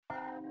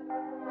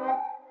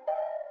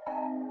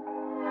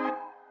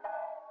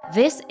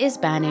This is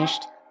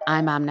Banished.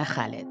 I'm Amna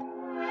Khalid.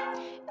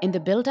 In the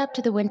build-up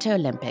to the Winter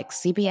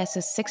Olympics,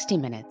 CBS's 60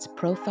 Minutes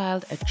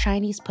profiled a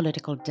Chinese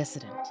political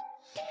dissident,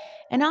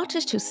 an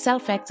artist who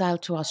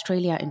self-exiled to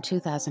Australia in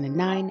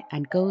 2009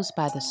 and goes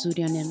by the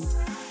pseudonym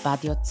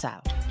Badiou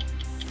Cao.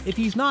 If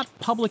he's not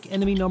public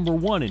enemy number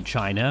one in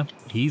China,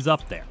 he's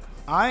up there.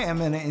 I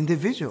am an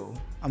individual.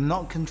 I'm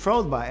not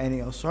controlled by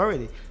any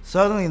authority,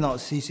 certainly not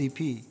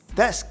CCP.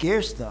 That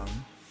scares them.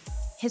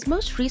 His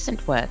most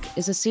recent work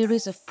is a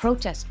series of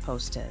protest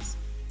posters.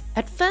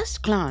 At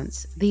first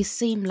glance, these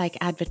seem like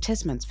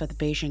advertisements for the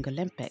Beijing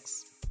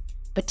Olympics.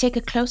 But take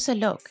a closer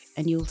look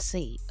and you'll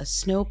see a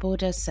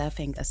snowboarder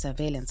surfing a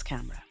surveillance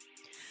camera,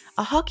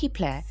 a hockey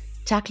player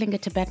tackling a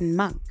Tibetan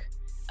monk,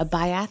 a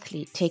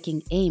biathlete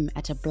taking aim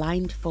at a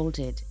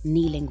blindfolded,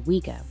 kneeling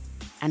Uyghur,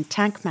 and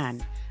Tankman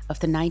of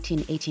the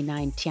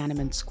 1989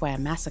 Tiananmen Square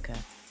massacre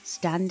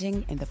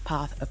standing in the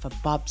path of a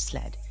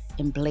bobsled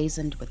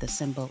emblazoned with the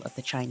symbol of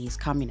the Chinese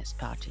Communist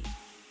Party.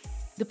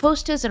 The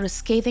posters are a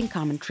scathing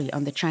commentary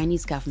on the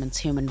Chinese government's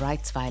human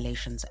rights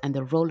violations and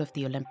the role of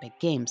the Olympic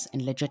Games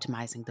in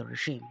legitimizing the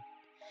regime.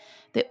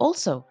 They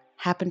also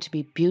happen to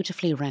be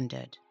beautifully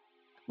rendered.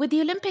 With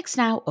the Olympics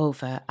now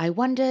over, I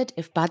wondered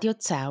if Badiou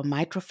Cao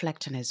might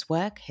reflect on his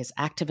work, his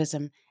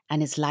activism,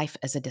 and his life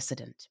as a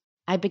dissident.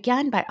 I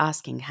began by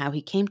asking how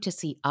he came to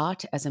see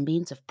art as a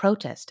means of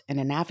protest and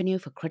an avenue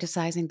for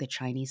criticizing the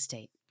Chinese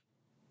state.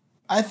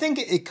 I think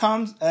it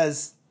comes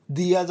as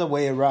the other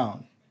way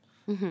around.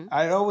 Mm-hmm.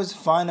 I always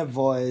find a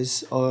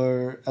voice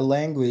or a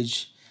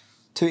language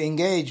to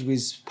engage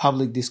with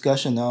public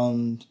discussion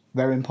on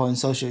very important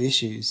social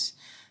issues.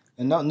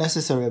 And not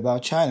necessarily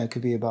about China, it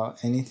could be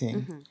about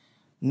anything. Mm-hmm.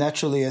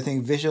 Naturally, I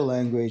think visual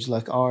language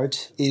like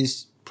art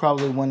is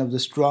probably one of the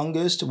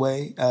strongest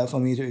way for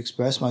me to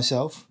express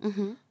myself.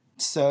 Mm-hmm.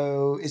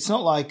 So it's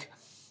not like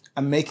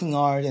I'm making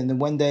art and then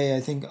one day I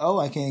think,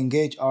 I can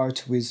engage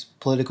art with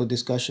political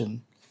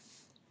discussion.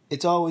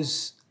 It's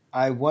always,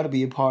 I want to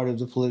be a part of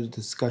the political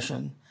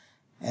discussion.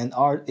 And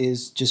art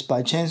is just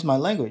by chance my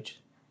language.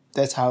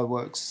 That's how it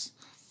works.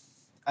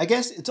 I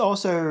guess it's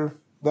also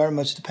very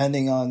much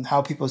depending on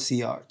how people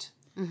see art.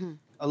 Mm-hmm.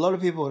 A lot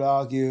of people would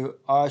argue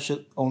art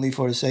should only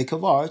for the sake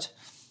of art.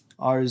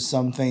 Art is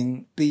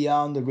something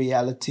beyond the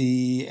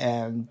reality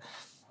and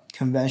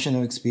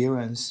conventional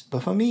experience.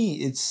 But for me,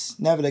 it's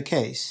never the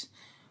case.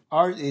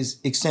 Art is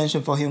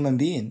extension for human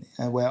being,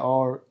 and we're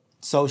all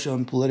social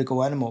and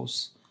political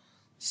animals.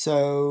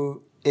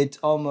 So it's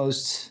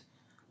almost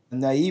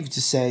naive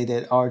to say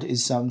that art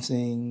is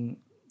something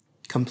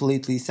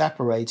completely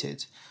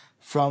separated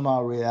from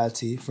our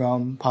reality,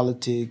 from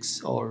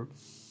politics or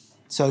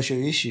social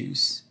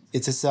issues.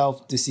 It's a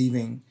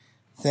self-deceiving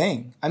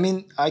thing. I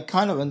mean, I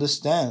kind of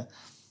understand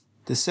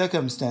the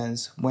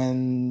circumstance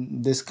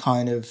when this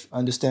kind of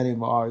understanding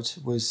of art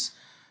was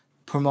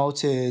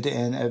promoted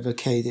and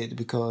advocated,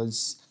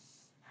 because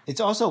it's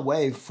also a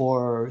way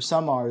for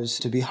some artists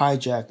to be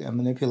hijacked and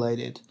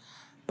manipulated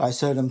by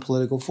certain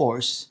political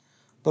force.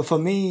 But for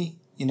me,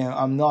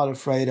 I'm not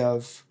afraid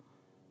of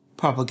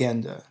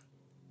propaganda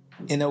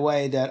in a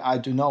way that I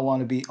do not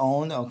want to be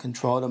owned or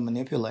controlled or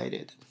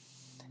manipulated.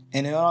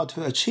 And in order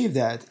to achieve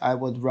that, I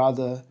would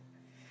rather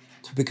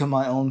to become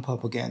my own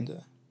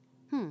propaganda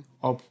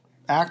or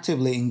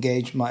actively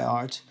engage my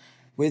art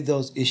with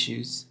those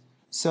issues.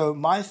 So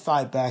my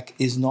fight back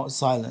is not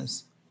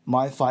silence.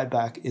 My fight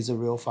back is a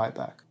real fight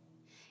back.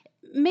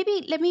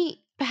 Maybe let me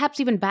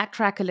perhaps even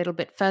backtrack a little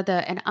bit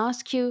further and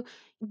ask you,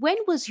 when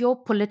was your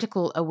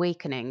political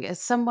awakening? As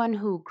someone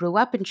who grew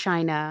up in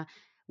China,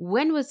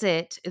 when was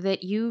it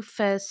that you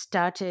first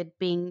started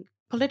being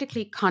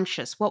politically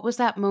conscious? What was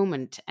that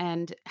moment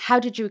and how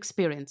did you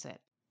experience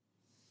it?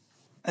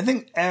 I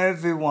think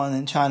everyone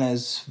in China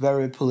is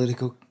very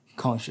political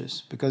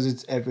conscious because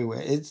it's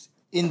everywhere. It's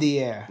in the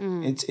air.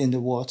 It's in the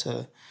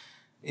water.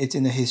 It's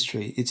in the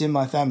history. It's in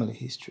my family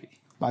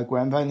history. My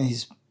grandpa and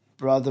his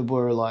brother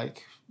were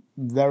like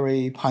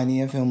very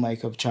pioneer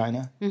filmmaker of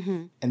China.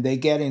 Mm-hmm. And they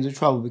get into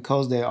trouble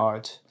because their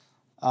art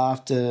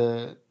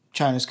after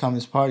China's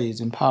Communist Party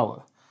is in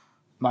power.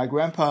 My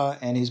grandpa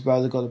and his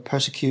brother got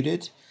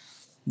persecuted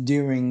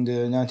during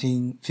the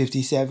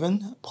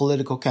 1957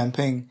 political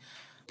campaign,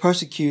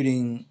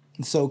 persecuting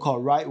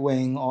so-called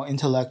right-wing or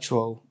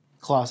intellectual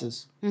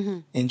classes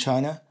in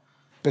China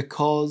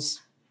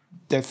because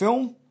their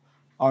film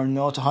are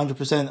not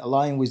 100%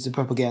 aligned with the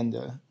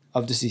propaganda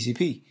of the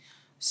CCP.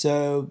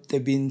 So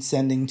they've been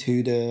sending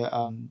to the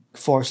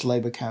forced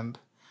labor camp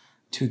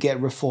to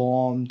get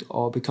reformed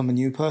or become a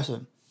new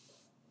person.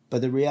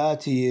 But the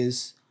reality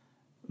is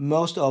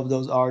most of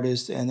those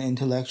artists and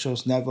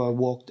intellectuals never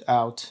walked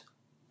out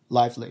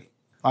lively.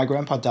 My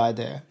grandpa died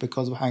there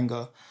because of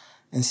hunger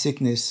and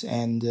sickness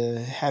and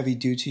the heavy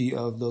duty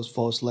of those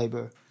forced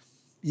labor.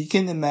 You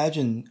can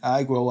imagine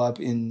I grow up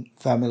in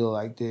family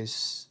like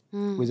this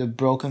with a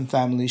broken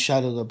family,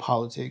 shadowed of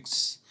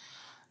politics.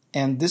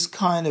 And this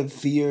kind of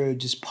fear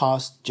just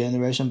passed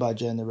generation by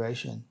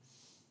generation.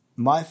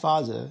 My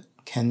father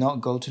cannot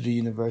go to the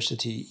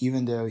university,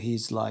 even though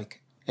he's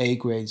like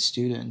A-grade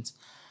student,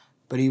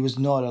 but he was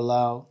not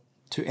allowed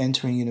to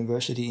entering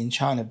university in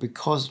China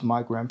because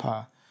my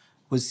grandpa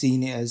was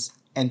seen as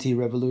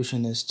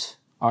anti-revolutionist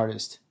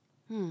artist.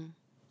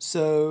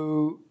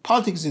 So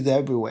politics is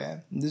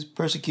everywhere. This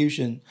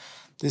persecution,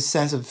 this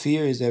sense of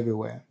fear is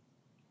everywhere.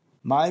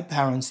 My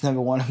parents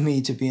never wanted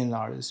me to be an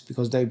artist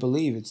because they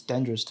believe it's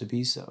dangerous to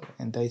be so.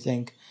 And they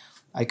think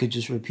I could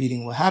just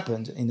repeating what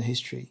happened in the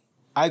history.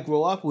 I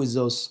grew up with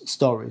those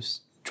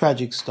stories,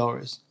 tragic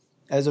stories,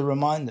 as a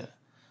reminder.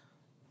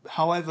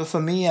 However,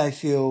 for me, I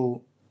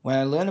feel when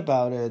I learn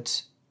about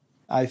it,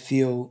 I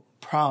feel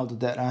proud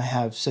that I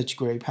have such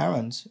great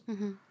parents.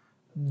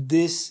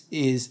 This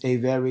is a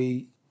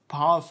very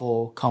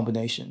powerful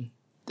combination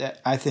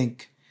that I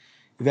think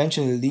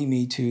eventually lead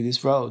me to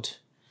this road.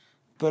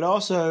 But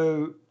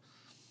also,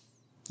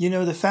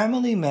 the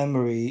family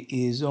memory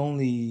is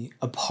only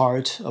a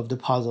part of the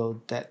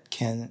puzzle that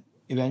can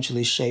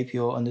eventually shape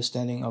your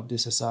understanding of the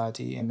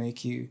society and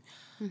make you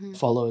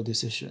follow a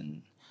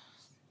decision.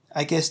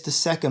 I guess the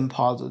second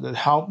puzzle that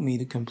helped me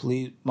to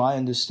complete my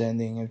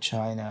understanding of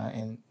China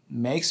and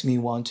makes me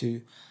want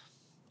to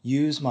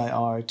use my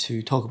art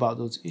to talk about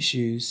those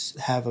issues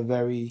have a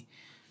very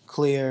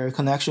clear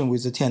connection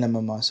with the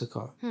Tiananmen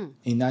Massacre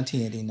in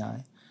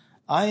 1989.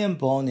 I am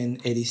born in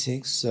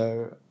 86,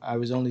 so I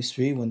was only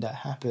 3 when that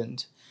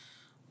happened,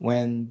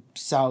 when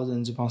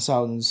thousands upon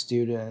thousands of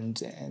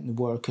students and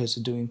workers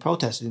are doing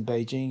protests in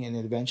Beijing and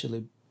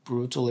eventually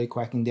brutally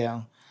cracking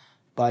down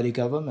by the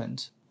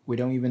government. We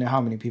don't even know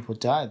how many people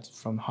died,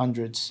 from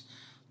hundreds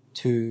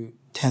to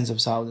tens of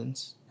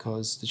thousands,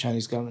 because the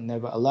Chinese government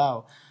never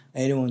allowed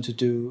anyone to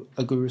do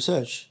a good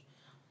research.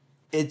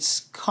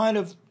 It's kind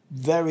of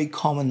very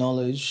common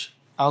knowledge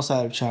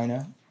outside of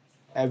China.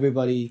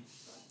 Everybody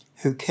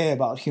who care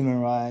about human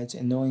rights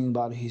and knowing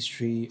about the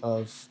history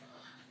of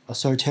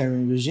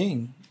authoritarian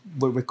regime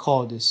would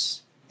recall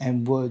this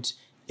and would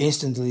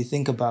instantly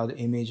think about the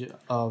image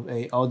of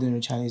an ordinary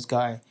Chinese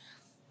guy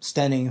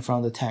standing in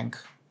front of the tank,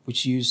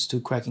 which used to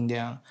cracking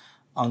down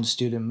on the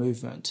student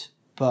movement.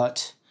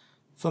 But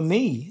for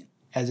me,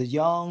 as a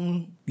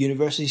young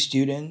university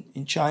student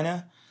in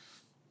China,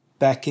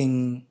 back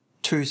in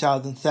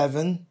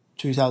 2007,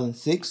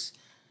 2006,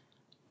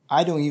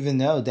 I don't even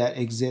know that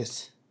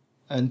exists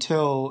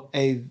until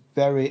a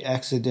very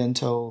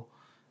accidental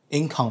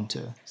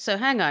encounter. So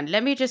hang on,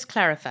 let me just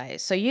clarify.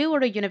 So you were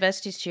a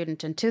university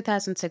student in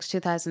 2006,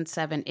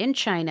 2007 in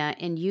China,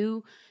 and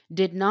you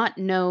did not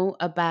know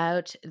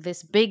about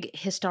this big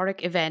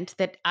historic event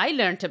that I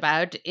learned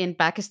about in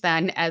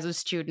Pakistan as a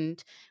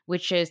student,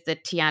 which is the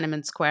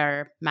Tiananmen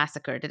Square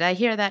massacre. Did I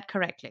hear that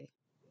correctly?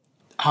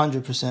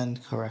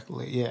 100%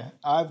 correctly, yeah.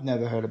 I've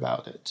never heard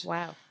about it.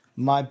 Wow.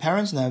 My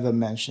parents never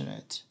mention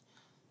it.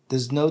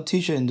 There's no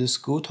teacher in the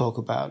school talk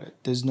about it.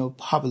 There's no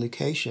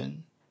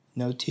publication,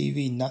 no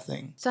TV,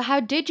 nothing. So how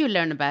did you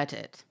learn about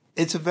it?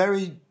 It's a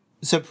very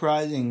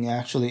surprising,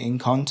 actually,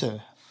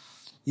 encounter.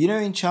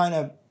 In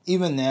China,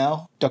 even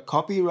now, the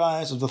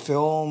copyrights of the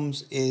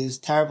films is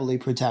terribly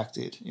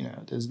protected.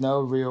 There's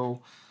no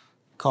real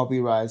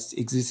copyrights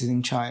existing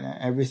in China.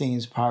 Everything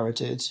is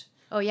pirated.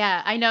 Oh,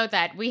 yeah, I know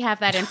that. We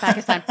have that in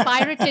Pakistan.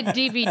 Pirated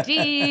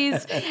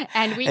DVDs,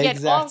 and we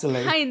get all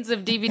kinds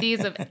of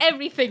DVDs of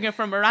everything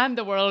from around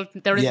the world.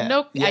 There is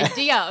no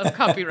idea of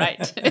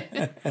copyright.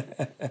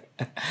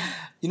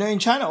 In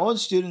China, all the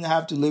students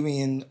have to live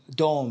in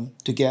dorm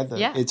together.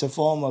 Yeah. It's a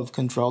form of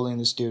controlling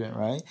the student,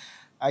 right?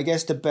 I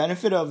guess the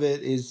benefit of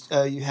it is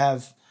you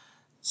have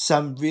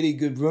some really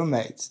good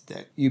roommates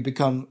that you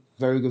become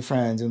very good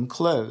friends and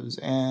close.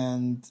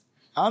 And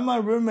my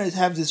roommates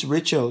have this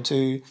ritual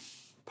to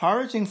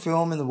pirating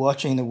film and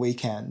watching the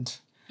weekend.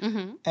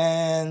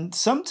 And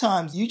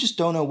sometimes you just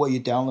don't know what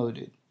you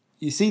downloaded.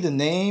 You see the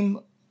name,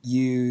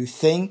 you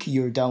think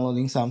you're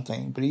downloading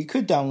something, but you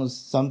could download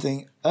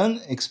something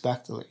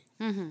unexpectedly.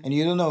 And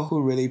you don't know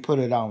who really put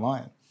it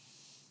online.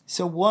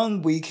 So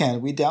one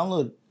weekend, we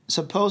downloaded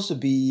supposed to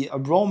be a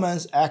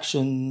romance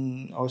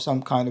action or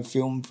some kind of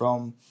film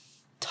from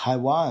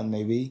Taiwan,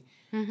 maybe.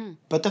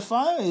 But the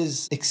file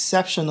is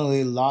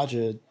exceptionally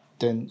larger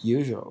than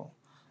usual.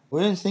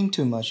 We didn't think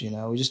too much,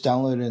 We just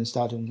downloaded it and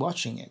started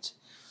watching it.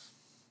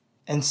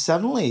 And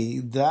suddenly,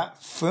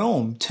 that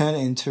film turned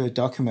into a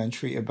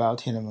documentary about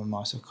Tiananmen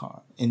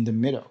Massacre in the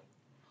middle.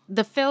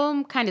 The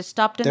film kind of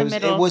stopped in the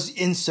middle? It was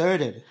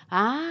inserted.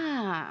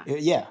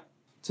 Yeah.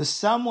 So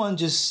someone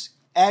just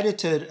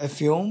edited a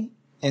film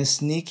and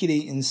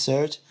sneakily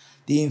insert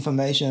the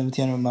information of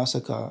Tiananmen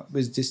Massacre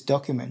with this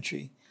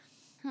documentary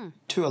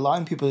to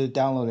allow people to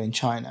download it in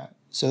China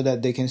so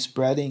that they can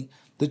spreading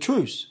the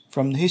truth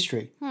from the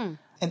history.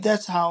 And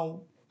that's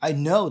how I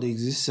know the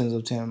existence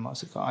of Tiananmen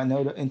Massacre. I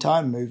know the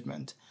entire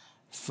movement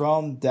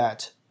from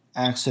that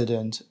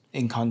accident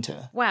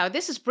encounter. Wow,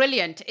 this is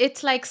brilliant.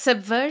 It's like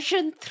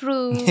subversion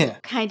through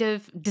kind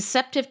of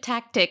deceptive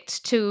tactics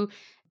to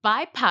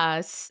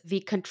bypass the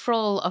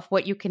control of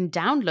what you can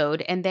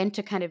download and then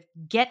to kind of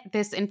get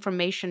this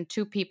information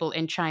to people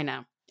in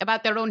China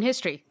about their own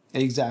history.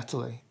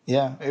 Exactly.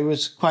 Yeah, it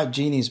was quite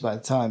genius by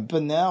the time.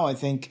 But now I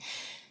think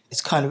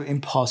it's kind of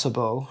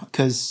impossible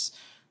because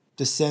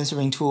the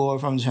censoring tool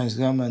from the Chinese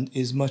government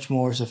is much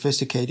more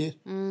sophisticated.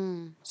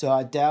 So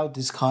I doubt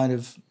this kind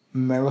of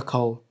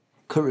miracle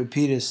could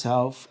repeat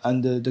itself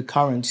under the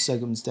current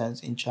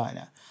circumstance in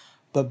China.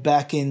 But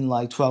back in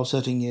like 12,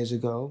 13 years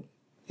ago,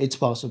 it's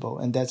possible.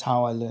 And that's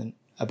how I learned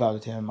about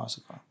the Tiananmen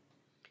Massacre.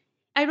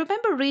 I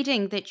remember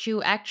reading that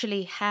you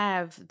actually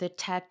have the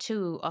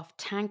tattoo of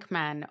Tank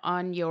Man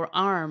on your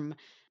arm.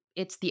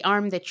 It's the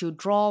arm that you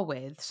draw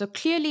with. So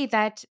clearly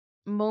that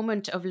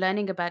moment of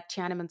learning about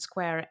Tiananmen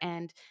Square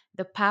and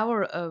the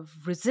power of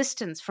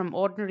resistance from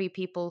ordinary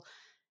people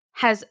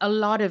has a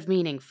lot of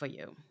meaning for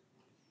you.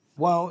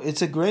 Well,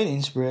 it's a great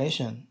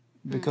inspiration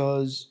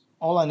because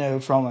all I know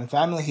from my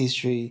family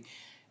history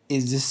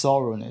is this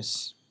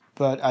sorrowness.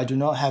 But I do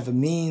not have a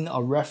mean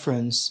or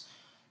reference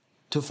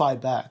to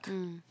fight back.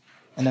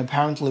 And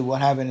apparently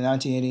what happened in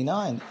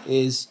 1989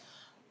 is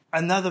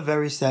another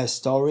very sad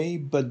story,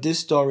 but this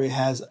story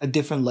has a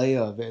different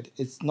layer of it.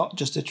 It's not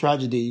just a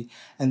tragedy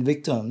and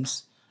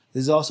victims.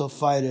 There's also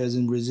fighters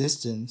and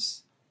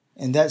resistance.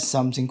 And that's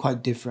something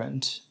quite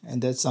different.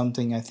 And that's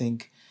something I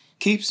think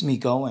keeps me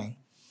going.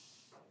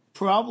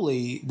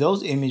 Probably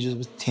those images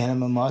with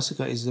Tiananmen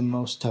Massacre is the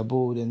most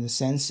tabooed and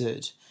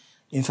censored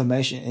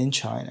information in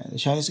China. The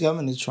Chinese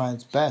government is trying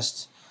its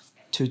best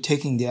to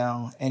taking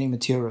down any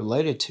material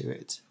related to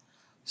it.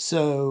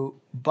 So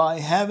by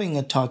having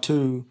a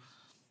tattoo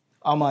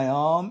on my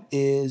arm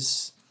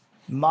is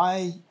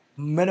my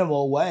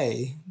minimal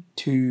way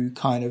to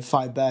kind of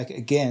fight back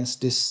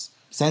against this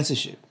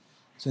censorship.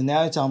 So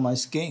now it's on my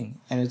skin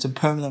and it's a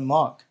permanent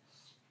mark.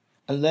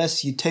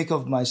 Unless you take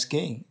off my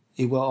skin,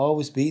 it will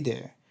always be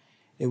there.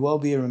 It will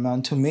be a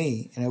reminder to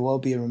me and it will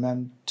be a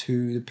reminder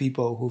to the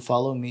people who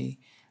follow me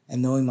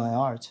and knowing my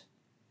art.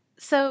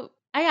 So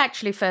I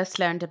actually first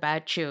learned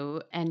about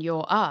you and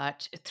your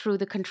art through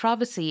the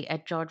controversy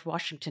at George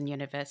Washington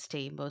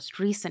University most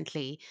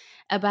recently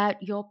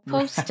about your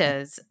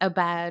posters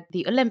about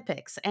the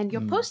Olympics. And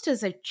your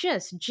posters are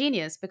just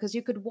genius because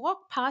you could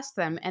walk past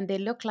them and they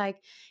look like,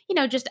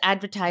 just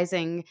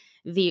advertising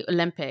the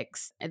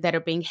Olympics that are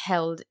being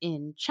held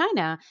in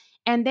China.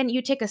 And then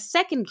you take a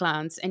second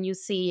glance and you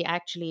see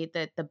actually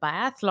that the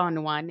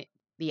biathlon one,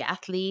 the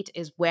athlete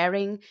is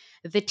wearing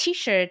the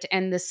T-shirt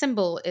and the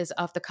symbol is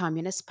of the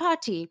Communist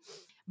Party,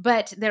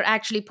 but they're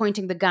actually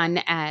pointing the gun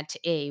at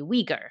a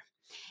Uyghur.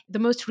 The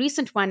most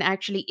recent one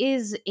actually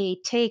is a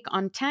take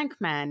on Tank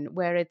Man,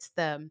 where it's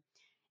the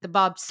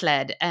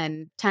bobsled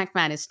and Tank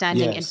Man is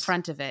standing in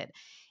front of it.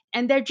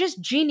 And they're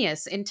just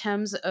genius in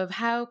terms of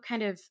how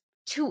kind of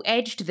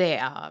two-edged they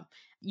are.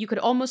 You could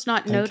almost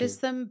not notice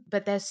them,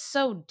 but they're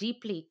so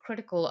deeply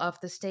critical of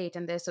the state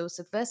and they're so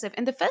subversive.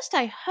 And the first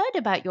I heard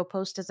about your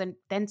posters and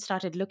then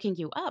started looking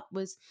you up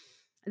was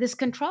this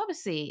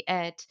controversy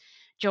at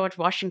George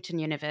Washington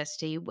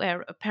University,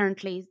 where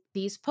apparently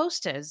these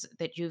posters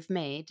that you've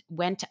made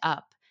went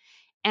up.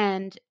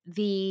 And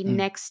the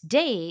next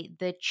day,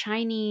 the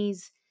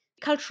Chinese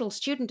Cultural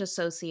Student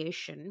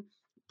Association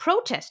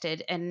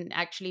protested and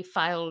actually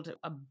filed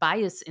a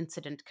bias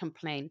incident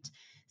complaint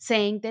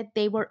saying that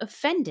they were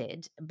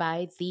offended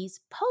by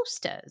these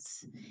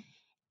posters.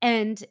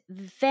 And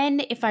then,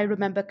 if I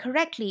remember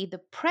correctly, the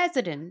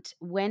president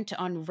went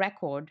on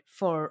record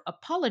for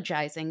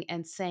apologizing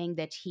and saying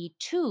that he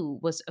too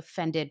was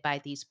offended by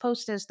these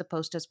posters. The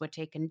posters were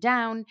taken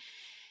down.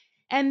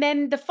 And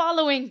then the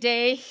following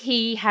day,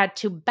 he had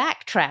to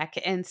backtrack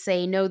and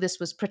say, no, this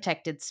was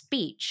protected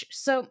speech.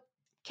 So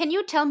can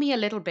you tell me a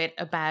little bit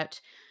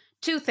about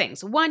two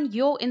things? One,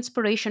 your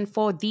inspiration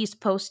for these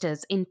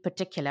posters in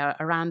particular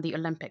around the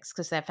Olympics,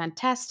 because they're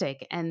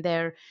fantastic and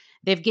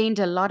they've gained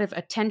a lot of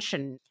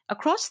attention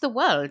across the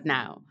world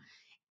now.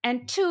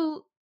 And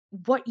two,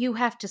 what you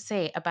have to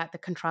say about the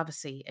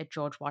controversy at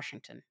George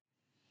Washington.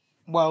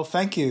 Well,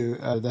 thank you.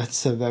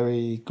 That's a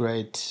very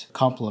great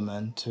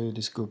compliment to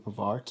this group of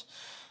art.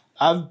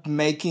 I've been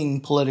making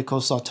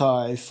political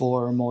satire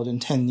for more than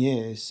 10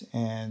 years,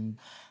 and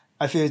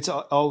I feel it's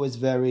always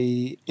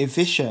very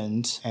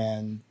efficient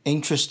and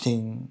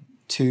interesting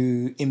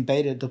to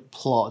embed the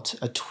plot,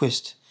 a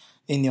twist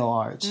in your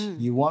art.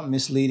 You want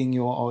misleading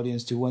your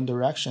audience to one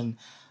direction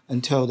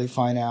until they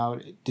find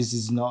out this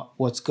is not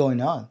what's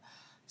going on.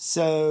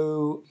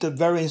 So the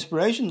very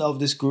inspiration of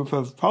this group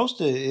of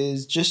posters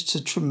is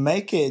just to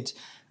make it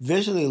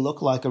visually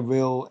look like a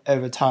real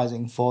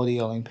advertising for the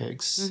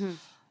Olympics.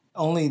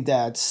 Only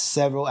that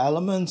several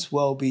elements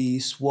will be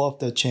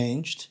swapped or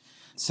changed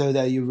so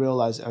that you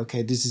realize,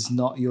 okay, this is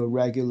not your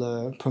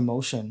regular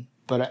promotion,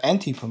 but an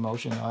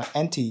anti-promotion or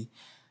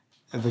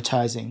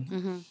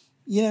anti-advertising.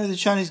 The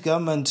Chinese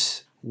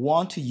government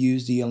want to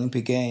use the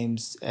Olympic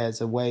Games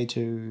as a way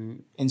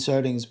to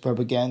inserting its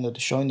propaganda, to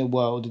showing the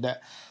world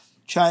that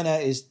China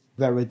is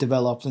very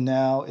developed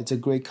now. It's a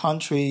great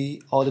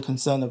country. All the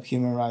concern of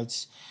human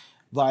rights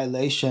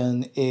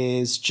violation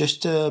is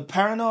just a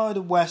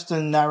paranoid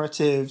Western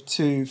narrative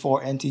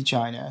for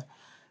anti-China.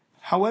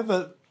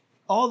 However,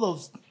 all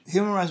those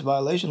human rights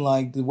violations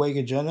like the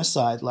Uyghur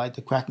genocide, like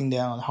the cracking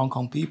down on Hong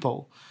Kong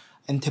people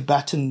and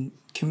Tibetan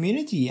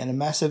community and a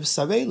massive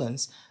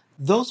surveillance,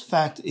 those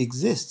facts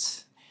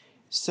exist.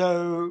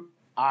 So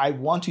I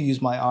want to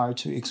use my art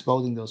to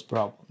exposing those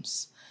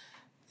problems.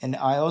 And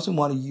I also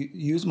want to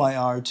use my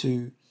art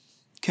to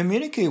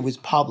communicate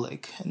with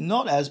public,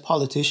 not as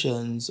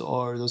politicians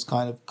or those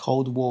kind of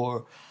Cold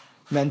War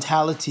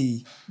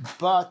mentality,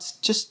 but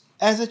just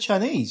as a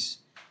Chinese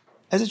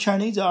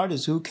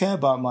artist who care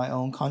about my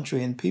own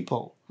country and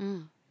people.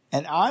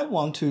 And I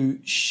want to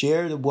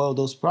share the world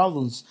those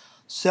problems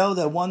so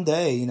that one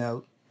day,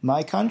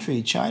 my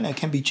country, China,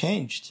 can be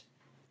changed.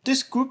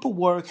 This group of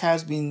work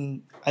has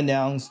been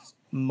announced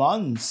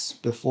months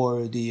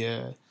before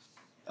the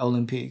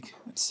Olympic.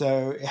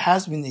 So it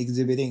has been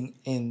exhibiting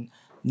in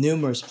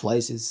numerous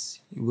places.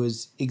 It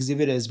was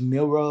exhibited as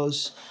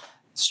murals,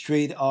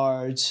 street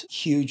art,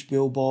 huge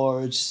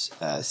billboards,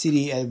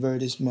 city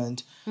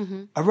advertisement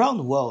around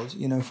the world,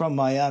 from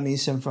Miami,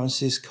 San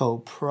Francisco,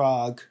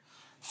 Prague,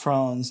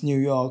 France, New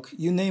York,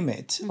 you name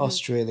it,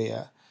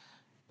 Australia.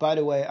 By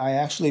the way, I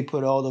actually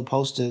put all the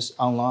posters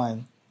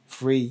online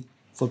free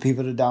for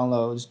people to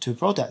download to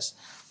protest.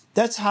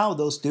 That's how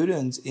those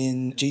students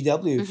in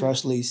GW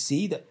firstly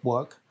see that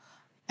work.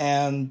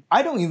 And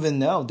I don't even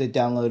know they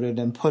downloaded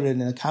and put it in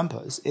the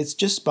campus. It's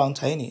just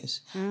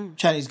spontaneous.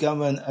 Chinese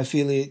government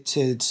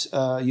affiliated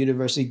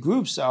university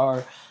groups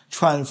are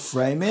trying to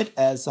frame it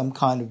as some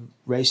kind of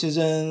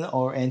racism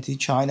or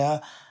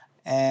anti-China.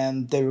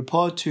 And they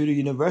report to the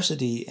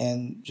university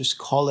and just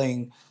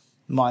calling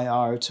my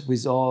art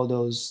with all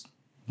those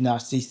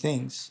nasty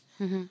things.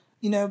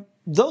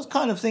 Those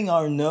kind of things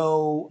are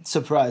no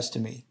surprise to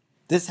me.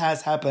 This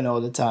has happened all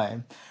the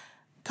time.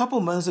 A couple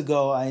months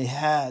ago, I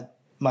had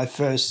my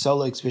first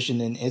solo exhibition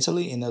in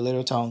Italy in a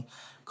little town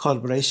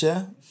called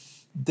Brescia.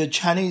 The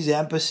Chinese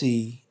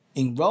embassy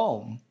in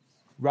Rome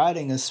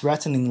writing a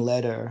threatening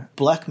letter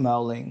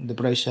blackmailing the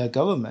Brescia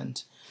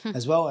government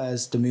as well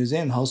as the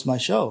museum hosts my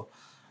show.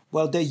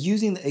 Well, they're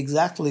using the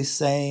exactly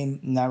same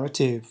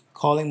narrative,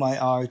 calling my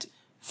art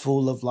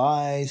full of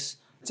lies,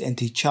 it's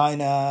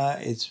anti-China,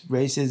 it's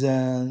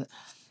racism.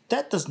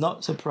 That does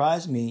not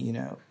surprise me,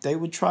 They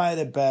would try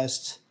their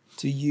best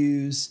to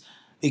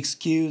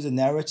excuse a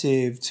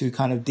narrative to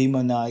kind of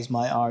demonize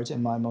my art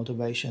and my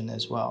motivation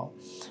as well.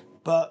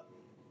 But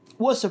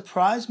what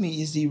surprised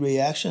me is the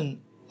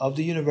reaction of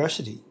the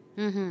university.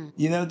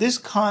 This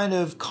kind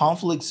of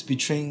conflicts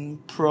between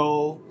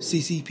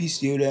pro-CCP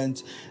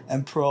students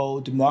and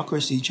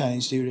pro-democracy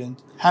Chinese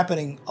students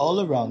happening all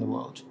around the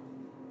world.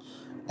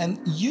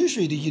 And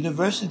usually the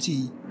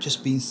university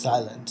just being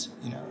silent,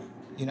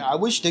 I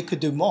wish they could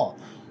do more,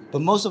 but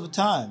most of the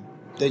time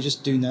they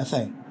just do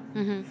nothing.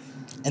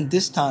 And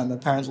this time,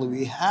 apparently,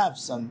 we have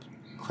some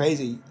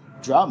crazy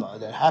drama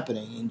that's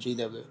happening in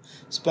GW,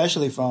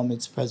 especially from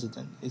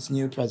its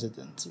new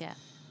president. Yeah.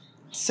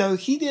 So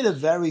he did a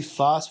very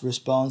fast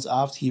response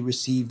after he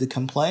received the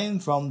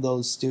complaint from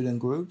those student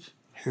groups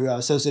who are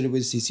associated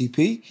with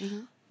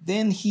CCP.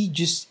 Then he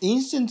just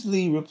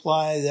instantly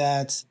replied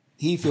that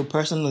he feels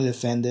personally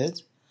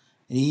offended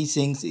and he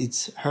thinks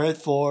it's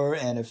hurtful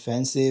and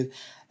offensive.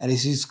 And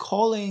he's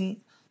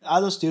calling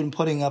other student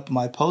putting up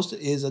my post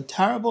is a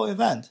terrible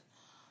event.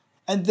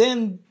 And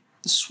then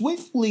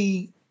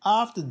swiftly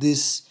after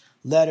this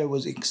letter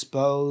was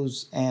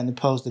exposed and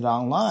posted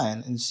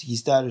online, and he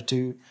started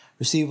to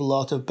receive a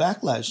lot of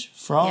backlash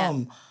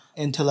from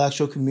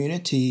intellectual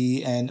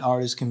community and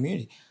artist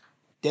community.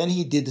 Then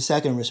he did the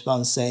second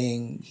response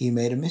saying he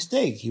made a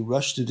mistake. He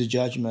rushed to the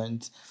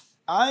judgment.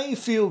 I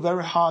feel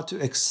very hard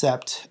to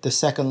accept the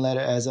second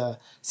letter as a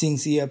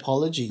sincere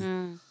apology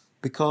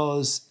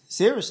because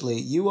seriously,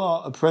 you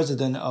are a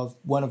president of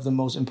one of the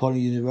most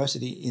important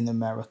universities in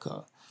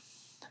America.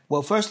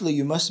 Well, firstly,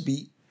 you must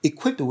be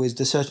equipped with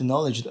the certain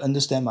knowledge to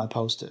understand my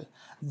poster.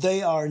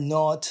 They are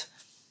not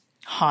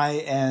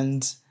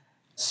high-end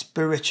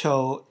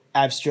spiritual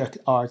abstract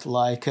art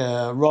like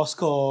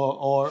Roscoe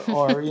or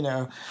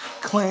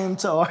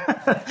Klimt or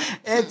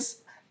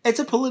it's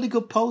a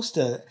political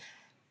poster.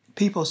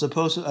 People are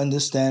supposed to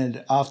understand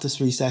it after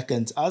 3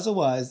 seconds.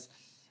 Otherwise,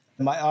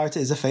 my art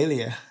is a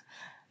failure.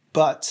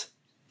 But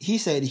he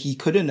said he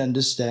couldn't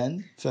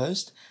understand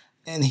first,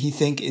 and he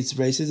think it's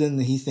racist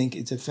and he think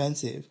it's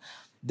offensive.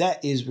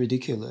 That is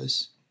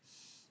ridiculous.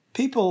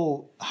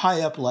 People high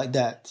up like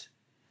that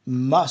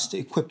must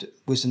equipped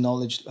with the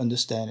knowledge to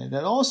understand it,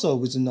 and also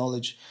with the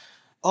knowledge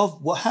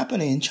of what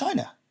happened in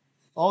China.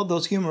 All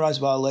those human rights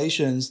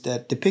violations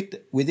that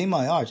depicted within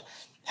my art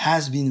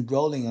has been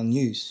rolling on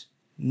news.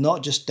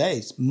 Not just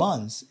days,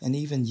 months, and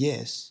even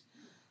years.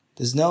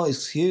 There's no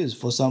excuse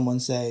for someone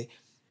to say,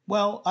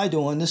 well, I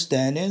don't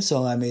understand it,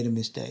 so I made a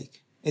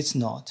mistake. It's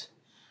not.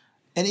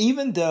 And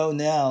even though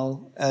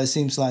now it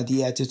seems like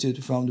the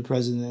attitude from the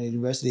president of the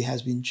university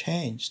has been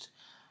changed,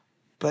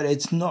 but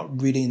it's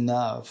not really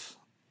enough.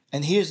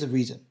 And here's the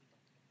reason.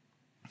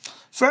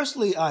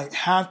 Firstly, I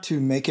have to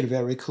make it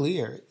very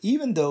clear,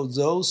 even though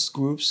those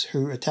groups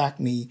who attack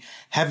me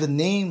have a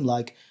name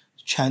like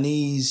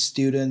Chinese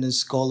Student and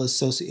Scholar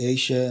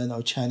Association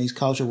or Chinese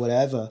Culture,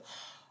 whatever,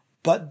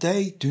 but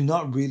they do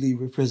not really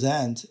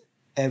represent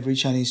every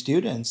Chinese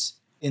students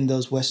in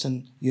those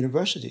Western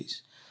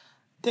universities.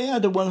 they are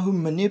the one who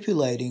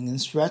manipulating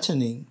and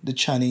threatening the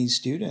Chinese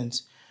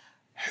students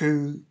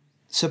who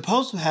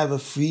supposed to have a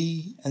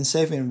free and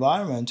safe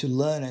environment to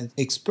learn and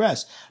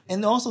express.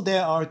 And also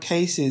there are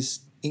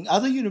cases in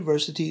other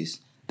universities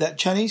that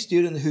Chinese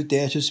students who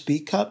dare to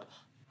speak up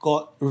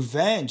got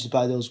revenged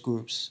by those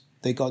groups.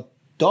 They got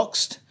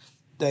doxxed,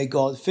 they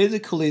got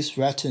physically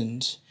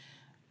threatened.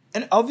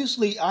 And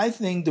obviously, I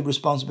think the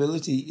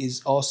responsibility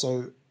is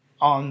also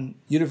on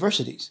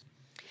universities.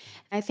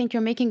 I think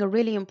you're making a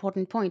really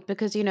important point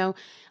because,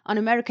 on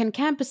American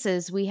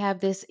campuses, we have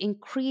this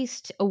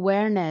increased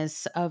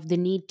awareness of the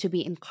need to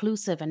be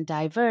inclusive and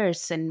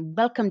diverse and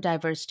welcome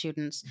diverse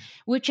students,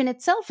 which in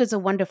itself is a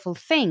wonderful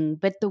thing.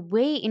 But the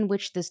way in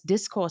which this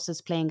discourse is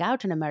playing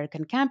out on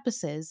American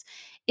campuses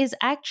is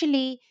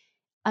actually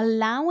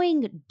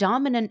allowing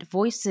dominant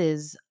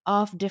voices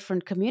of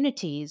different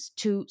communities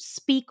to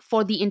speak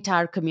for the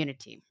entire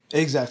community.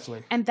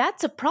 Exactly. And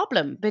that's a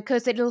problem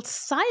because it'll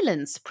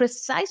silence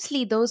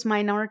precisely those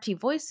minority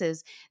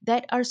voices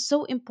that are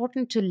so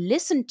important to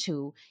listen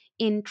to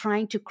in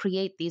trying to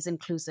create these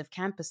inclusive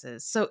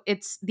campuses. So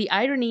the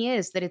irony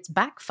is that it's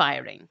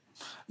backfiring.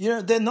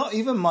 They're not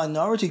even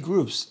minority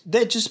groups.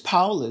 They're just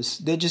powerless.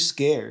 They're just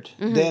scared.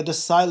 Mm-hmm. They're the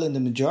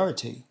silent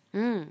majority.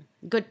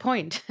 Good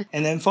point.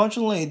 And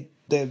unfortunately,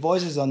 their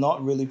voices are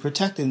not really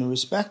protected and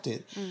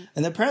respected.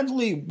 And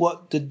apparently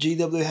what the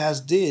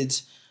GWS did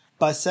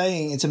by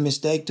saying it's a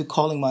mistake to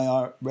calling my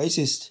art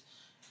racist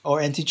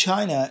or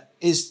anti-China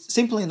is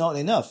simply not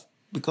enough,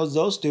 because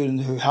those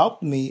students who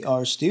helped me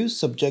are still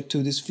subject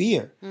to this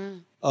fear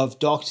of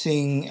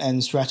doxing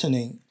and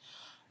threatening.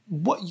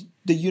 What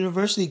the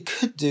university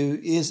could do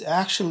is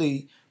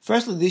actually,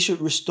 firstly, they should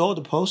restore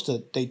the poster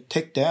they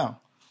take down.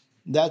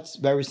 That's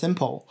very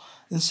simple.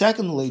 And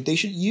secondly, they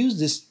should use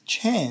this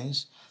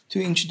chance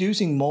to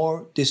introducing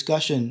more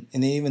discussion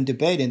and even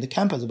debate in the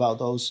campus about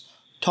those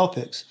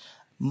topics.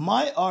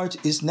 My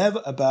art is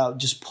never about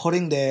just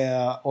putting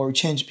there or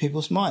change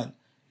people's mind.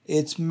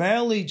 It's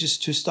merely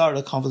just to start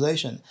a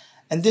conversation.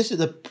 And this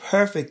is a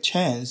perfect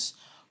chance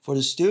for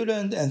the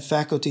student and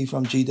faculty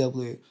from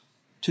GW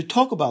to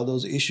talk about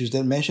those issues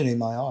that are mentioned in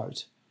my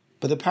art.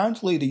 But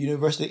apparently the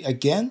university,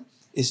 again,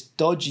 is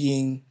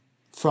dodging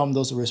from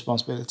those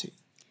responsibilities.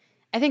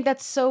 I think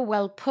that's so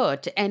well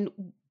put. And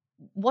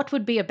what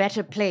would be a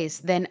better place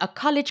than a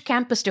college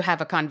campus to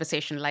have a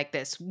conversation like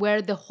this,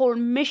 where the whole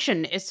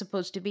mission is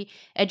supposed to be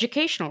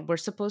educational? We're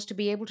supposed to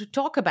be able to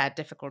talk about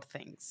difficult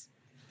things.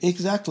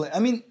 Exactly. I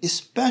mean,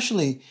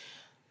 especially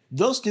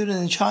those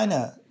students in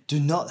China do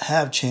not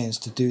have chance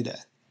to do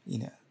that,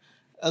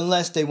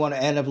 unless they want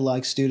to end up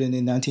like student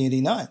in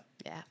 1989,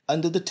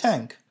 under the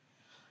tank.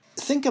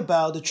 Think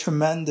about the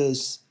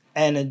tremendous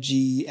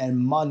energy and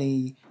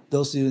money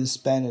those students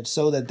spend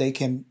so that they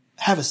can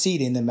have a seat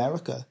in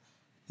America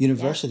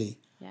university.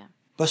 Yeah.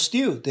 But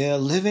still, they are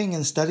living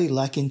and study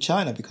like in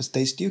China because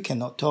they still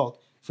cannot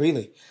talk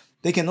freely.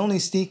 They can only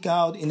sneak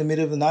out in the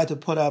middle of the night to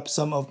put up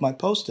some of my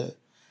poster.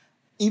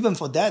 Even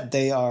for that,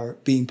 they are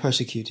being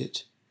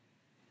persecuted.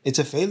 It's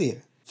a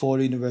failure for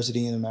the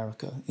university in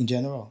America in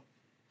general.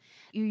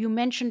 You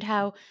mentioned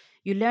how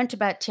you learned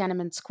about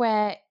Tiananmen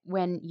Square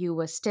when you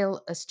were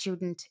still a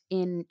student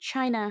in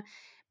China,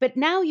 but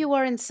now you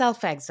are in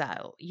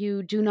self-exile.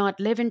 You do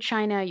not live in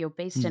China, you're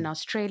based in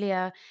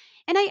Australia.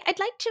 And I'd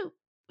like to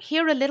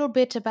hear a little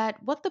bit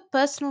about what the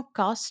personal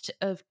cost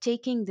of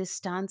taking this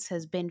stance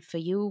has been for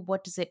you.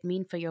 What does it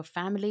mean for your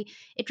family?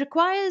 It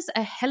requires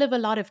a hell of a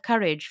lot of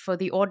courage for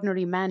the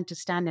ordinary man to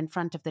stand in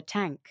front of the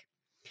tank.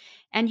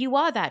 And you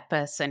are that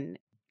person.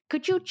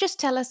 Could you just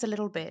tell us a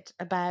little bit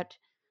about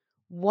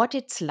what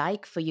it's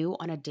like for you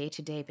on a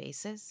day-to-day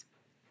basis?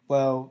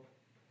 Well,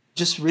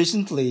 just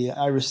recently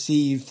I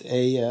received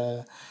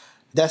a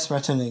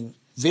death-threatening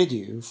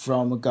video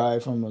from a guy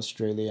from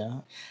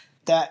Australia.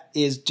 That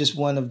is just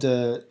one of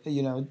the,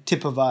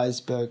 tip of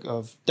iceberg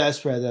of death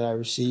threat that I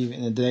receive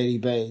in a daily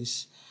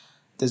basis.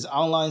 There's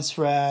online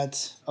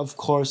threat. Of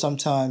course,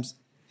 sometimes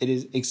it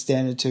is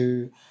extended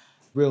to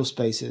real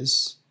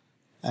spaces.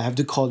 I have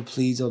to call the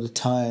police all the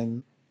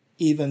time.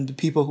 Even the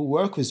people who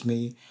work with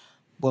me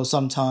will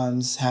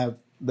sometimes have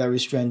very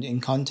strange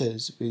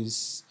encounters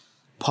with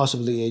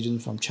possibly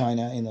agents from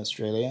China in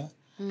Australia.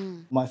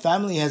 My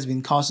family has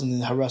been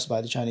constantly harassed by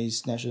the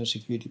Chinese National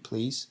Security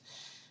Police.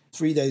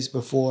 3 days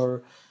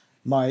before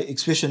my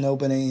exhibition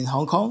opening in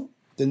Hong Kong,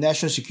 the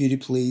National Security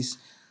Police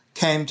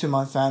came to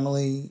my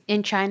family.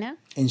 In China?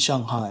 In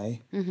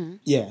Shanghai. Mm-hmm.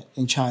 Yeah,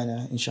 in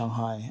China, in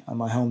Shanghai,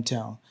 my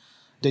hometown.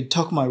 They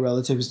took my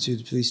relatives to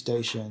the police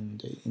station.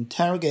 They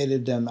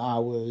interrogated them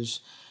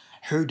hours,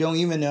 who don't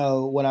even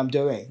know what I'm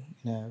doing,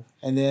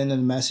 And then a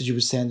message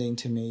was sending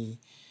to me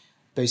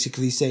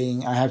basically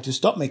saying I have to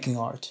stop making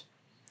art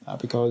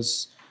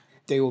because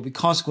there will be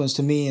consequence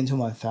to me and to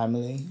my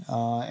family.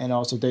 And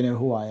also they know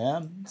who I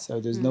am. So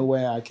there's no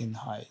way I can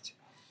hide.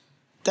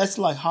 That's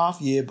like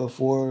half year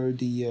before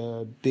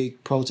the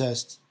big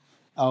protest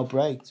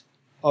outbreak,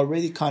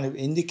 already kind of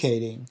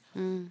indicating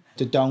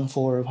the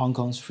downfall of Hong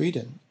Kong's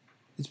freedom.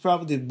 It's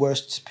probably the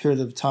worst period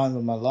of time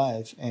of my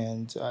life.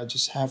 And I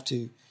just have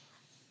to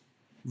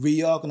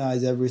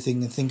reorganize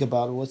everything and think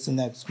about what's the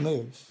next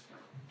move.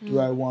 Do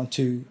I want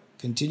to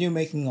continue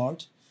making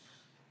art,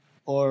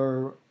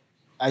 or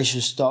I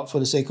should stop for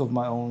the sake of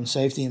my own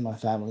safety and my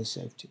family's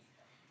safety?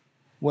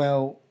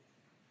 Well,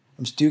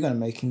 I'm still going to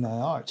making my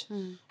art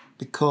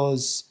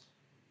because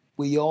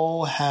we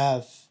all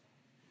have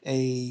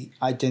a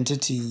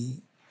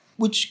identity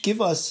which give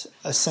us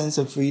a sense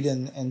of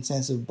freedom and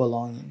sense of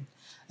belonging.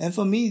 And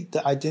for me,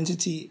 the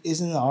identity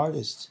is an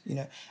artist.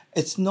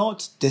 It's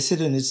not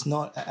dissident, it's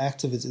not an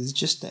activist, it's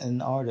just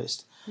an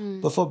artist.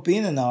 But for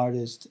being an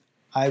artist,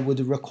 I would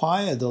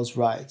require those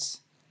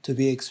rights to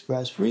be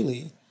expressed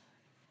freely.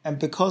 And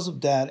because of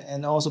that,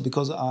 and also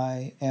because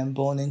I am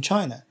born in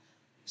China,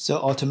 so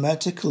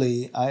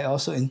automatically I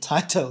also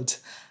entitled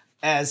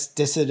as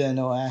dissident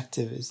or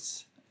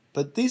activists.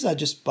 But these are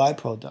just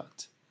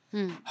byproduct.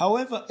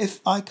 However,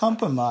 if I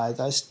compromise,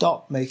 I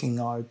stop making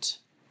art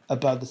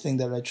about the thing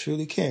that I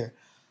truly care,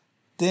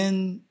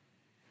 then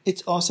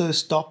it's also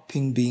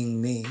stopping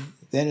being me.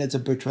 Then it's a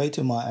betrayal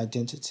to my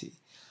identity.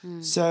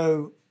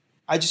 So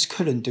I just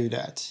couldn't do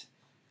that.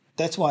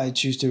 That's why I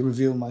choose to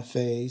reveal my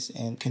face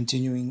and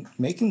continuing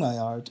making my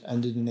art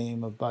under the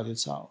name of Badiu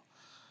Cao.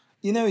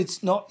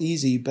 It's not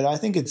easy, but I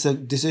think it's a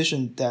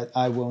decision that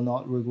I will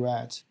not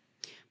regret.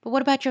 But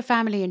what about your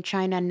family in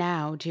China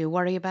now? Do you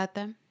worry about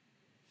them?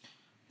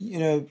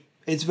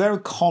 It's very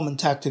common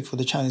tactic for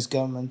the Chinese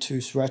government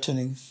to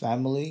threatening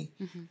family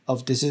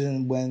of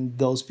dissident when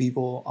those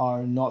people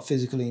are not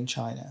physically in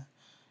China.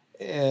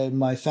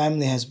 My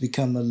family has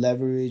become a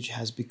leverage,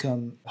 has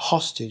become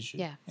hostage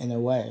in a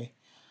way.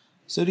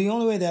 So the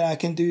only way that I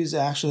can do is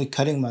actually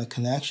cutting my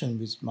connection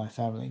with my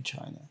family in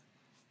China.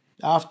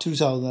 After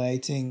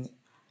 2018,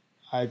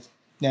 I've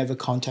never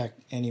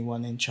contacted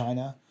anyone in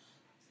China,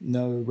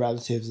 no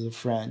relatives or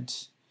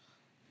friends.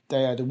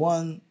 They are the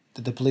one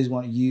that the police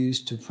want to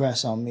use to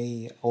press on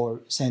me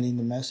or sending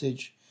the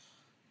message.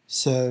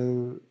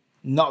 So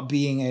not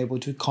being able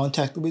to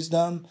contact with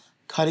them,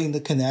 cutting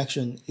the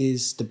connection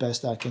is the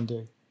best I can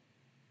do.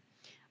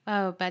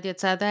 Oh, Badiu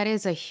Cao, that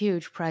is a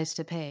huge price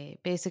to pay.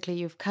 Basically,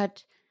 you've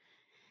cut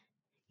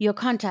your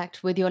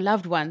contact with your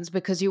loved ones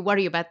because you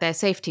worry about their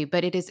safety,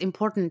 but it is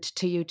important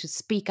to you to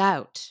speak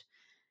out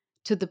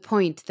to the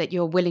point that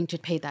you're willing to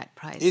pay that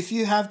price. If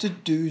you have to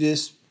do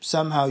this,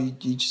 somehow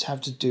you just have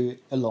to do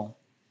it alone.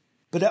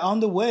 But on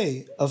the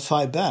way of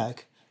fight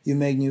back, you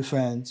make new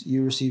friends,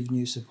 you receive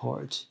new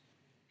support.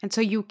 And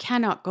so you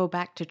cannot go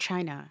back to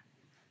China?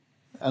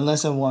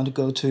 Unless I want to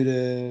go to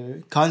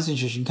the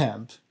concentration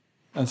camp.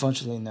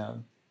 Unfortunately,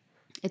 no.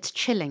 It's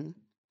chilling.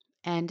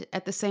 And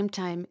at the same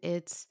time,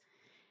 it's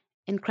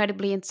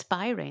incredibly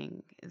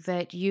inspiring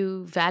that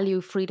you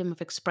value freedom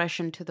of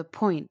expression to the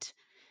point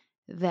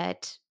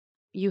that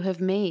you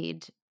have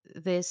made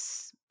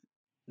this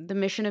the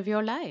mission of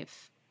your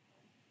life.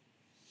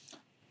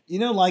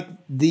 Like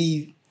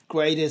the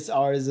greatest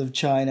artist of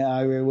China,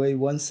 Ai Weiwei,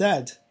 once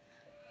said,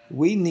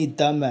 we need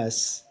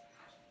dumbass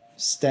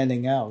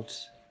standing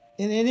out.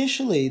 And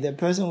initially, that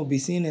person will be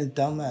seen as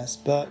dumbass,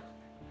 but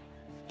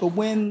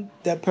when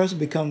that person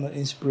becomes an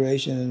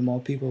inspiration and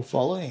more people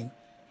following,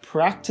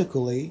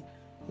 practically,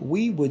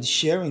 we would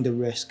sharing the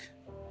risk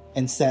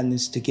and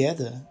sadness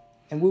together,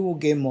 and we will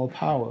gain more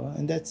power.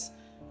 And that's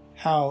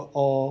how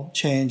all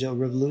change or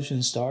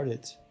revolution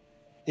started.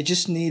 It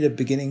just need a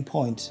beginning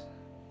point.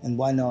 And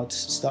why not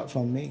start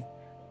from me?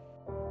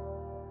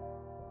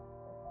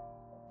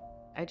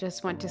 I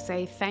just want to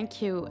say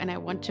thank you, and I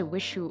want to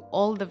wish you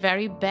all the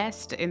very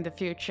best in the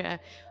future.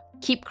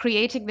 Keep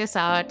creating this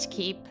art,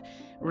 keep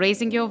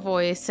raising your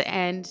voice,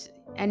 and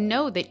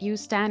know that you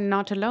stand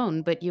not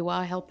alone, but you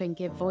are helping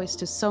give voice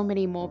to so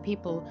many more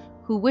people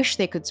who wish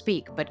they could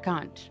speak but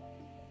can't.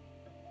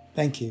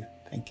 Thank you.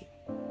 Thank you.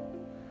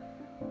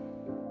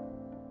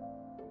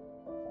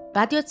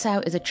 Badiu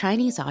Cao is a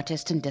Chinese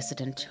artist and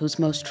dissident whose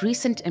most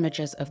recent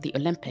images of the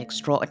Olympics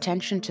draw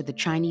attention to the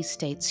Chinese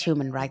state's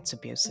human rights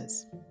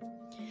abuses.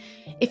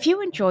 If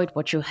you enjoyed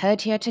what you heard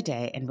here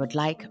today and would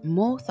like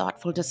more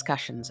thoughtful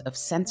discussions of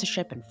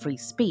censorship and free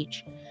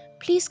speech,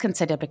 please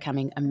consider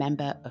becoming a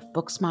member of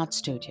Booksmart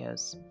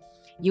Studios.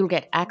 You'll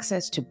get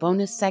access to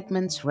bonus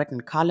segments,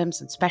 written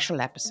columns, and special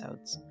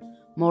episodes.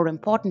 More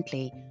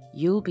importantly,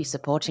 you'll be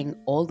supporting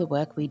all the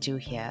work we do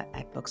here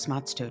at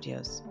Booksmart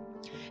Studios.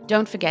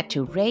 Don't forget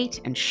to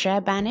rate and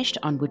share Banished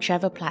on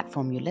whichever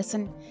platform you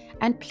listen,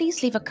 and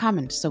please leave a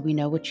comment so we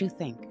know what you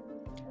think.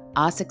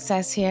 Our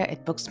success here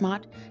at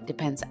Booksmart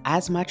depends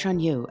as much on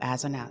you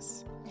as on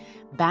us.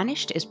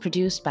 Banished is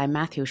produced by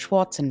Matthew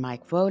Schwartz and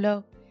Mike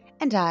Volo,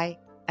 and I,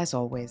 as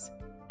always,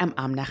 am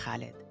Amna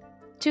Khalid.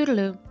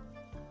 Toodaloo.